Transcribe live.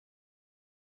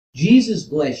Jesus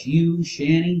bless you,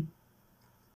 Shanny.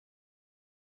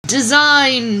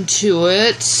 Design to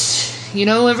it. You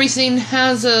know, everything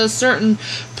has a certain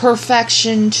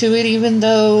perfection to it, even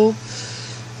though,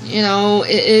 you know,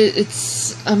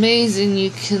 it's amazing.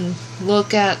 You can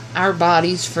look at our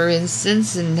bodies, for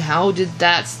instance, and how did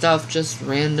that stuff just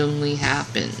randomly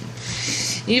happen?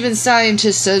 Even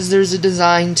scientists says there's a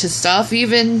design to stuff.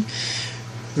 Even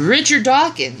Richard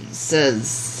Dawkins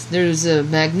says there's a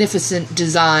magnificent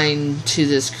design to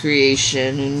this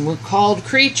creation, and we're called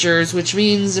creatures, which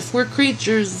means if we're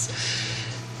creatures,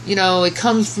 you know, it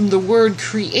comes from the word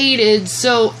created,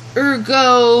 so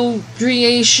ergo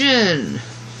creation.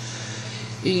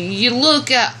 You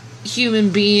look at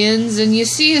human beings and you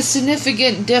see a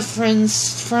significant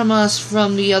difference from us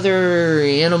from the other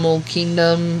animal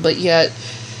kingdom, but yet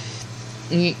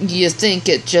you think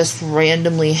it just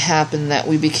randomly happened that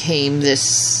we became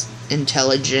this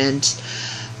intelligent,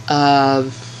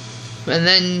 and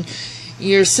then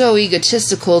you're so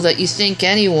egotistical that you think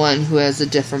anyone who has a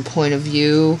different point of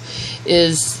view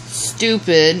is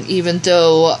stupid, even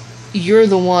though you're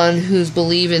the one who's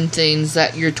believing things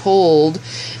that you're told,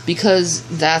 because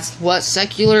that's what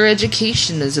secular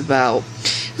education is about.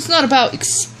 It's not about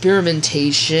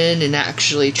experimentation and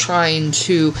actually trying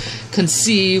to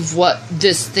conceive what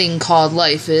this thing called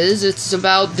life is. It's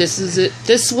about this is it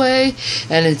this way,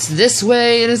 and it's this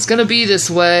way, and it's gonna be this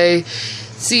way.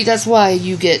 See, that's why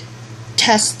you get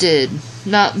tested,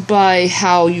 not by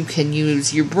how you can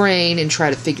use your brain and try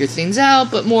to figure things out,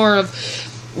 but more of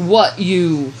what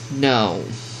you know.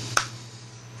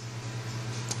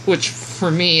 Which,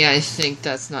 for me, I think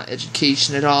that's not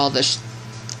education at all. That's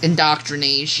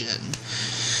indoctrination.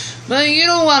 But you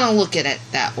don't want to look at it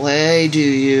that way, do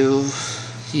you?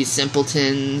 You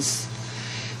simpletons.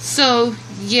 So,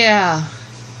 yeah.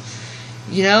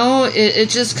 You know, it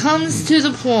just comes to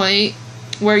the point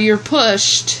where you're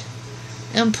pushed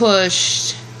and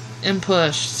pushed and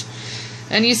pushed.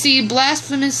 And you see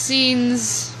blasphemous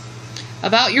scenes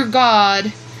about your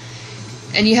God,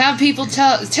 and you have people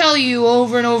tell you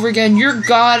over and over again, your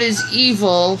God is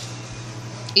evil.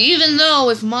 Even though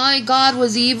if my God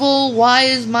was evil, why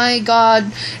is my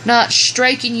God not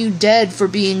striking you dead for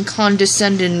being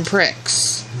condescending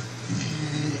pricks?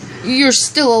 You're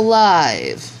still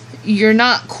alive. You're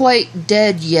not quite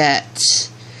dead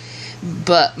yet.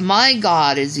 But my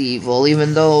God is evil,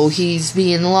 even though he's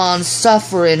being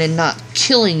long-suffering and not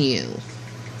killing you.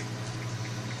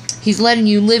 He's letting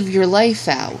you live your life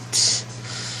out.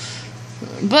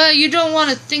 But you don't want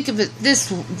to think of it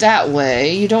that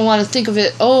way. You don't want to think of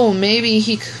it, oh, maybe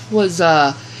he was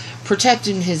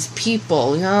protecting his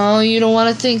people. You know, you don't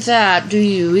want to think that, do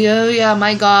you? Yeah,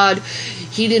 my God,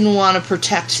 he didn't want to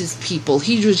protect his people.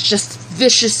 He was just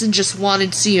vicious and just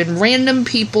wanted seeing random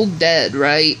people dead,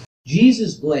 right?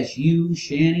 Jesus bless you,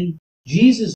 Shanny. Jesus